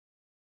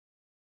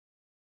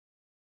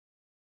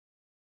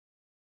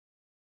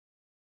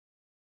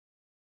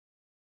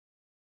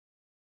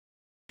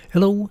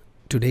Hello,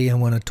 today I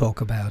want to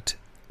talk about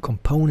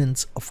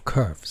components of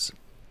curves.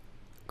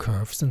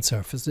 Curves and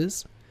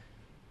surfaces.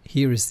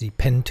 Here is the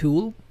pen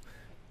tool,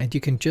 and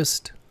you can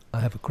just, I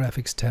have a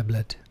graphics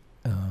tablet,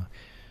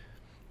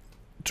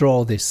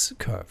 draw this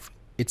curve.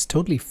 It's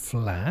totally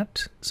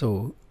flat,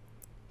 so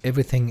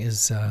everything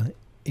is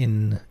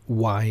in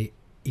y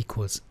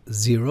equals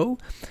 0.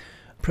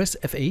 Press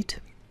F8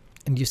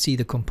 and you see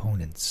the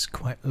components,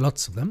 quite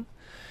lots of them.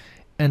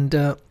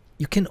 And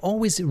you can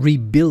always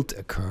rebuild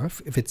a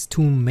curve if it's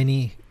too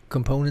many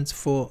components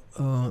for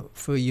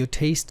your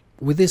taste.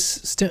 With this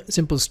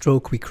simple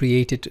stroke we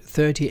created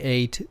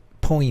 38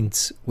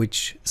 points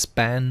which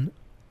span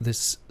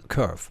this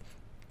curve.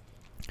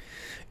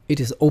 It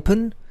is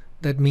open,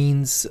 that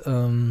means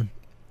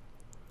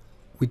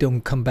we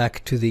don't come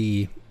back to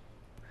the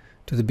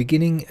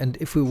beginning, and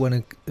if we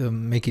want to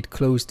make it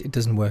closed, it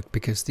doesn't work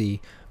because the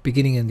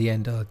beginning and the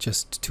end are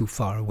just too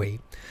far away.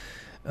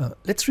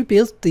 Let's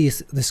rebuild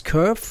this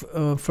curve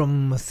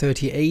from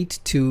 38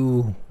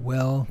 to,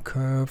 well,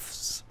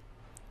 curves,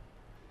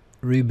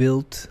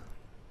 rebuild.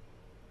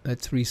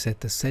 Let's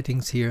reset the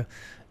settings here,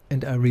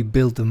 and I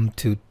rebuild them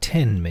to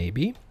 10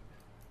 maybe.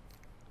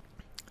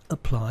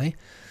 Apply.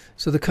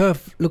 So the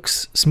curve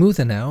looks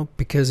smoother now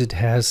because it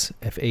has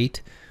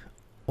F8,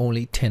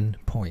 only 10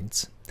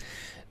 points.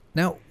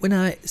 Now when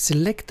I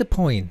select the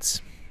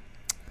points,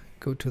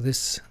 go to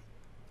this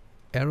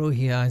arrow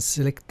here, I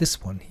select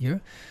this one here.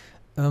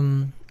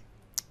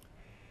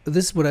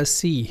 This is what I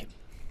see.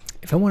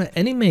 If I want to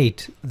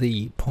animate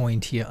the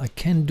point here, I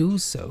can do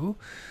so.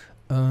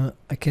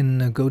 I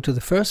can go to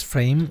the first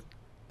frame,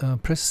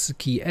 press the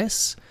key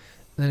S,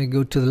 then I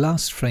go to the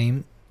last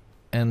frame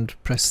and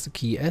press the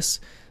key S,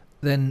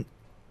 then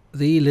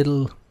the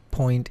little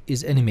point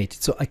is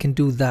animated. So I can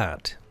do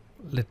that.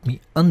 Let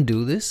me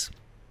undo this,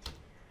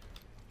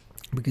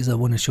 because I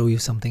want to show you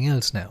something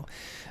else now.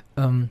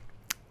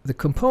 The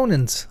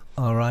components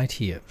are right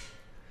here.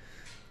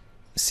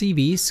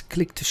 CVs,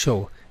 click to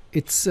show.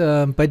 It's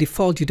by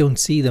default you don't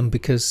see them,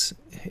 because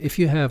if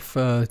you have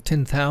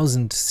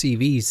 10,000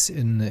 CVs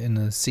in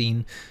a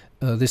scene,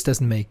 this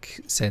doesn't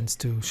make sense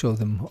to show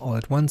them all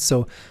at once.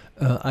 So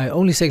I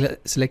only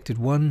selected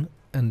one,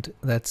 and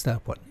that's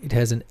that one. It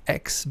has an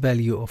X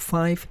value of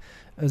 5,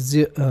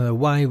 a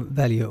Y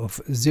value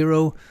of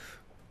 0.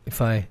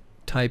 If I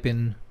type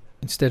in,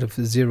 instead of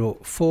 0,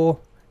 4,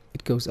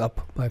 it goes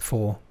up by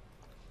 4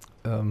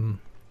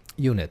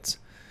 units.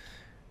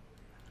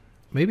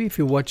 Maybe if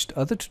you watched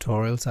other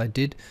tutorials I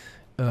did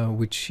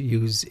which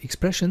use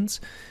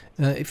expressions,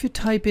 if you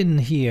type in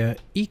here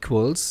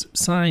equals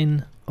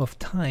sine of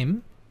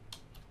time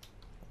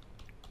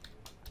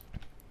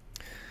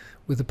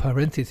with the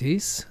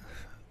parentheses,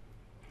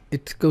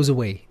 it goes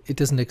away. It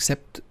doesn't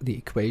accept the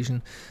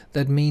equation.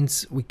 That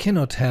means we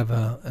cannot have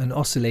an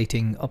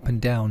oscillating up and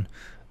down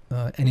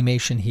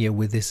animation here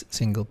with this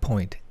single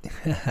point.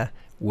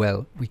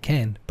 Well, we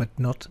can, but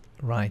not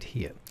right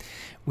here.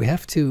 We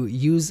have to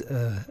use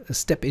a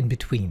step in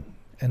between,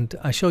 and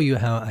I show you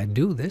how I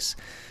do this.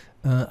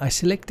 I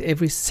select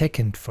every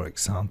second, for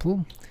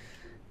example,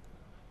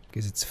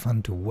 because it's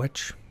fun to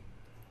watch.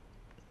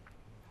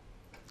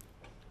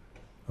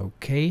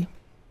 Okay,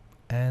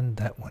 and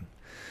that one.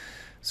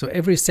 So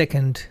every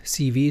second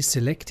CV is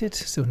selected,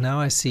 so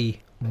now I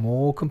see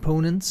more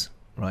components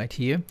right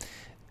here,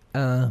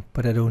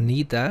 but I don't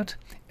need that.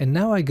 And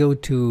now I go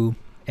to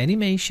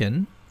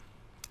animation,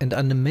 and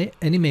under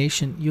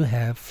animation you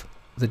have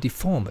the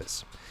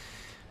deformers.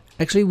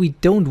 Actually, we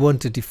don't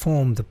want to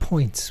deform the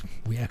points.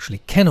 We actually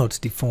cannot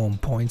deform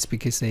points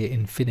because they're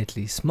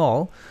infinitely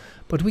small,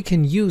 but we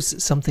can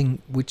use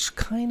something which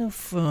kind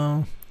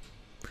of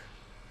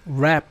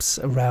wraps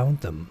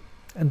around them.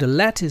 And the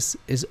lattice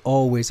is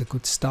always a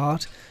good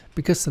start,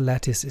 because the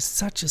lattice is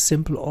such a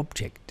simple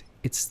object.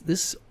 It's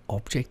this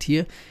object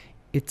here.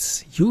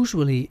 It's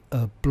usually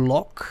a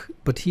block,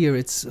 but here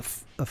it's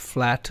a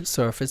flat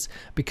surface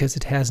because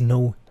it has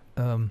no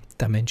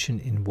dimension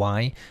in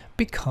Y,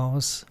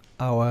 because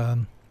our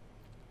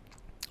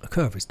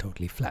curve is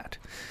totally flat.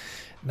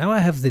 Now I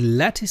have the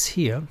lattice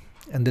here,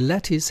 and the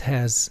lattice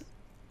has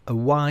a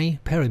Y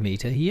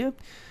parameter here,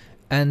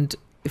 and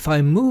if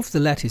I move the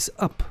lattice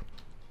up,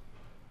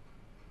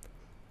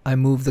 I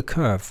move the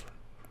curve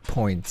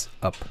points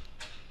up.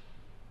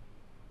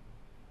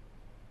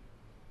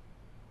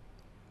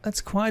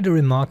 That's quite a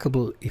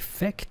remarkable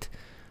effect.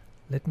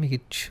 Let me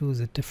choose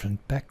a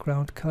different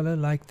background color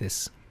like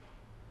this.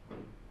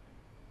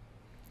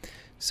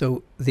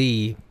 So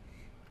the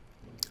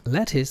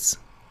lattice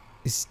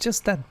is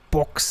just that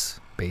box,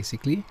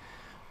 basically,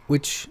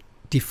 which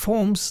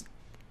deforms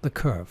the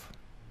curve.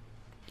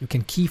 You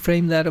can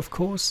keyframe that, of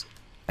course,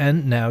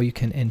 and now you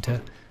can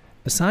enter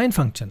a sine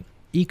function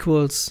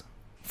equals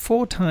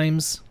 4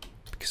 times,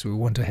 because we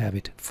want to have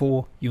it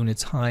 4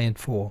 units high and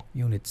 4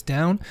 units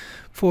down,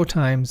 4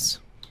 times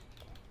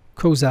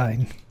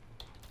cosine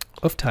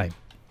of time.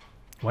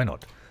 Why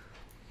not?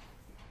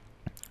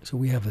 So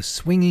we have a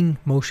swinging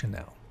motion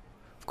now.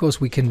 Of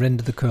course we can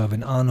render the curve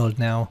in Arnold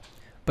now,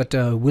 but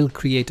we'll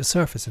create a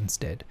surface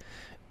instead.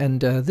 And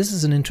this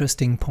is an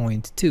interesting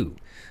point too.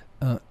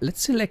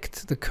 Let's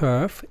select the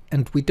curve,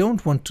 and we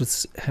don't want to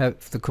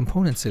have the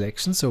component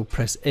selection, so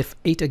press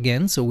F8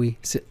 again, so we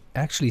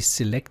actually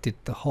selected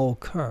the whole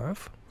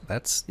curve.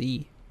 That's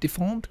the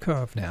deformed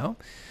curve now,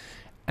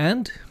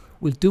 and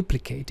we'll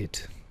duplicate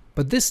it,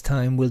 but this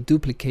time we'll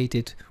duplicate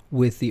it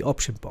with the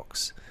option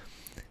box.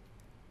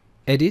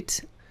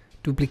 Edit,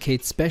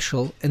 duplicate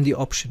special, and the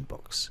option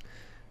box.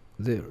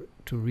 To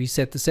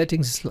reset the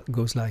settings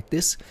goes like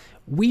this.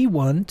 We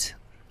want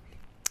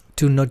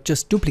to not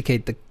just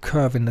duplicate the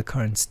curve in the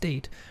current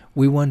state,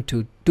 we want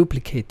to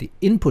duplicate the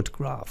input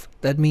graph.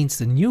 That means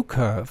the new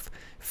curve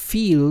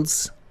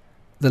feels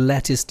the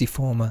lattice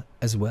deformer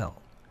as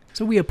well.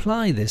 So we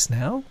apply this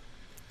now,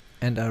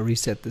 and I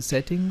reset the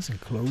settings and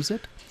close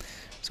it.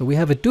 So we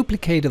have a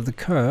duplicate of the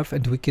curve,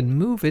 and we can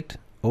move it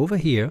over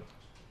here,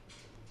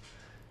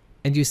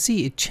 and you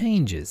see it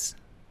changes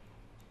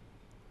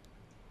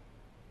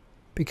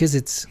because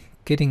it's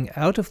getting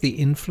out of the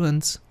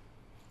influence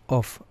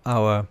of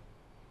our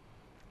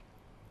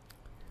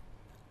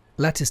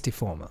lattice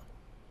deformer.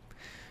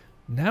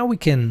 Now we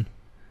can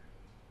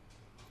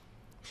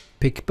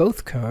pick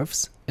both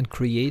curves and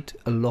create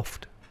a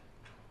loft,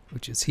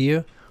 which is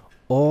here,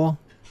 or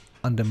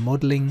under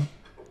modeling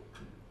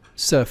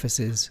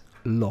surfaces,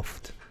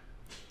 loft.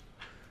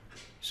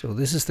 So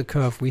this is the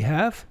curve we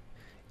have.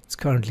 It's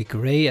currently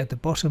gray at the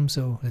bottom,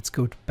 so let's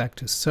go back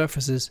to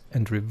surfaces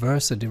and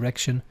reverse the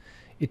direction.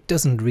 It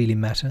doesn't really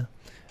matter.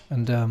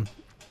 And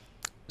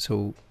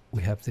so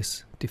we have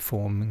this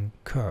deforming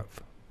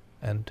curve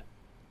and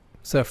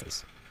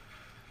surface.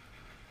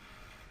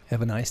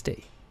 Have a nice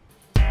day.